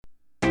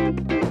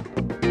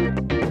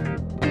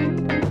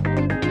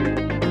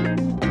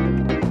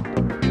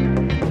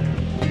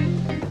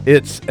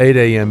It's 8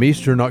 a.m.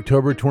 Eastern,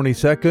 October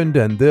 22nd,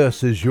 and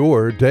this is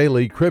your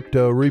Daily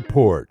Crypto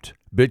Report.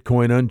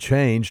 Bitcoin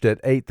unchanged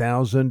at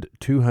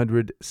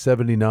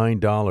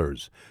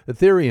 $8,279.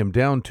 Ethereum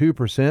down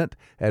 2%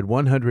 at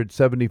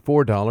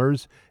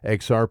 $174.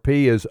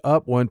 XRP is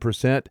up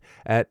 1%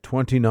 at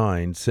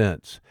 29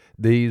 cents.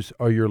 These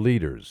are your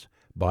leaders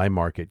by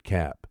market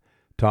cap.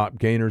 Top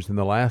gainers in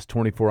the last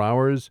 24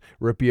 hours,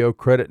 Ripio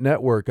Credit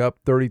Network up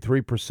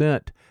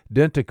 33%,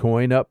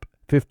 Dentacoin up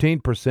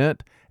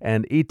 15%,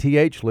 and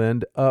ETH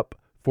Lend up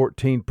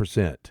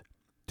 14%.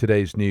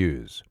 Today's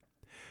news.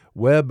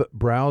 Web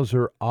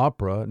browser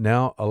Opera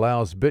now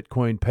allows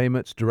Bitcoin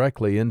payments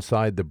directly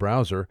inside the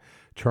browser.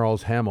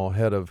 Charles Hamill,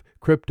 head of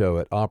crypto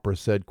at Opera,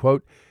 said,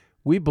 quote,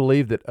 "We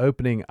believe that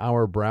opening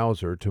our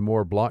browser to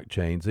more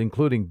blockchains,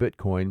 including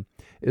Bitcoin,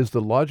 is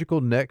the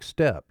logical next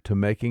step to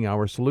making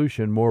our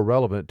solution more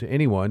relevant to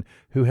anyone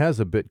who has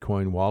a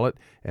Bitcoin wallet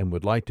and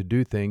would like to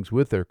do things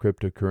with their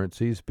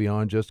cryptocurrencies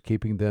beyond just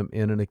keeping them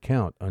in an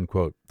account,"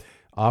 unquote.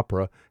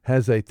 Opera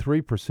has a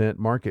 3%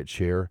 market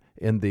share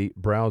in the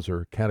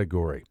browser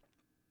category.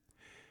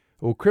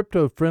 Well,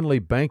 crypto-friendly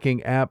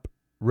banking app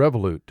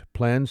Revolut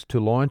plans to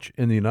launch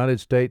in the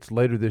United States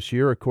later this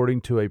year,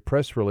 according to a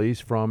press release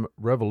from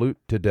Revolut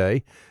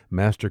today.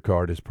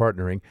 MasterCard is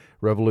partnering.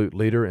 Revolut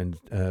leader and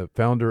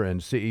founder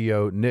and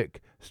CEO Nick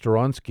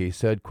Storonsky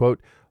said,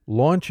 quote,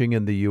 "Launching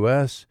in the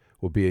U.S.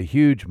 will be a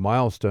huge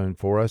milestone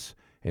for us,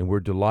 and we're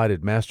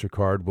delighted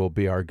MasterCard will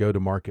be our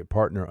go-to-market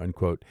partner,"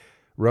 unquote.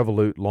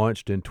 Revolut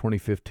launched in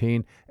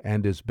 2015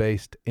 and is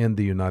based in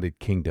the United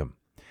Kingdom.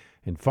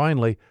 And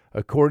finally,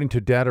 according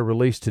to data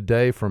released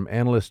today from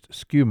analyst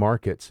Skew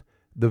Markets,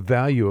 the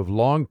value of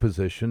long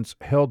positions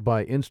held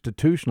by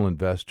institutional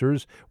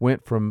investors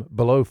went from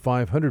below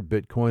 500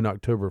 Bitcoin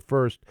October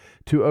 1st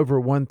to over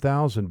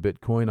 1,000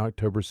 Bitcoin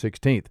October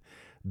 16th.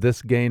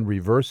 This gain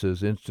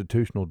reverses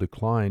institutional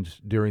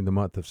declines during the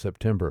month of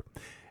September.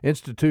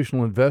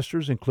 Institutional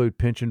investors include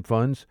pension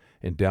funds,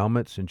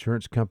 endowments,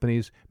 insurance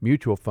companies,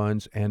 mutual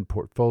funds, and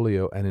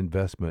portfolio and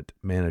investment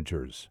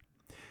managers.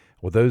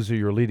 Well, those are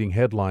your leading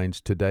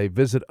headlines today.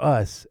 Visit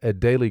us at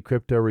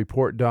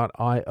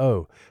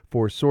dailycryptoreport.io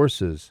for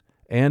sources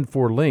and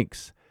for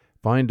links.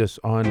 Find us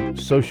on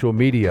social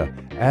media.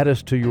 Add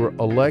us to your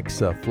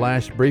Alexa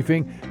flash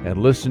briefing and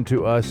listen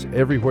to us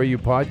everywhere you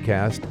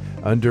podcast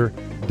under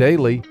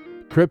Daily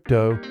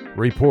Crypto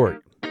Report.